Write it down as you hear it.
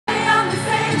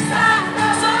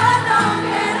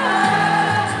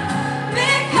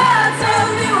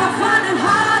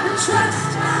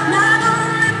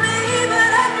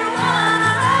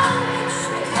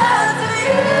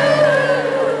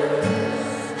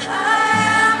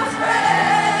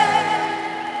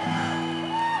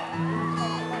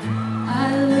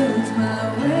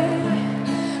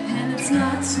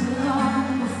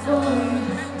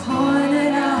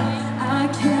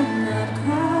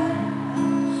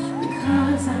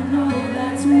I know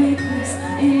that's weakness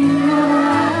in your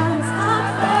eyes. I'm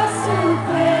forced to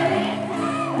break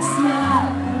a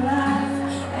smile alive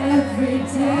every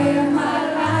day of my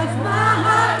life. My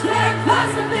heart can't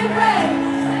possibly break,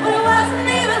 but it wasn't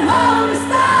even home to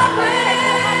start with.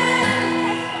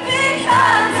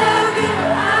 Because of you,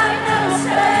 I never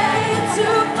strayed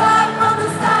too far from the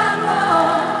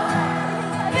sidewalk.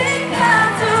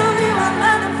 Because of you, I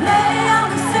learned to play on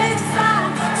the safe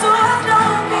side so I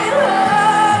don't get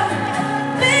hurt.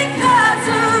 Because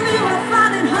of you, I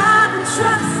find it hard to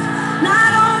trust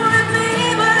not only me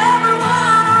but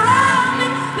everyone around me.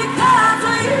 Because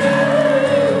of you,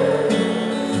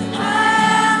 I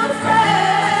am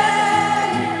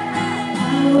afraid.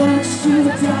 I watched you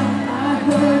die, I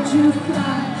heard you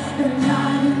cry every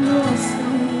night in your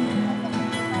sleep.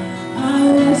 I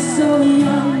was so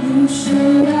young, you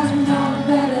should have known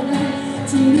better than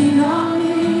to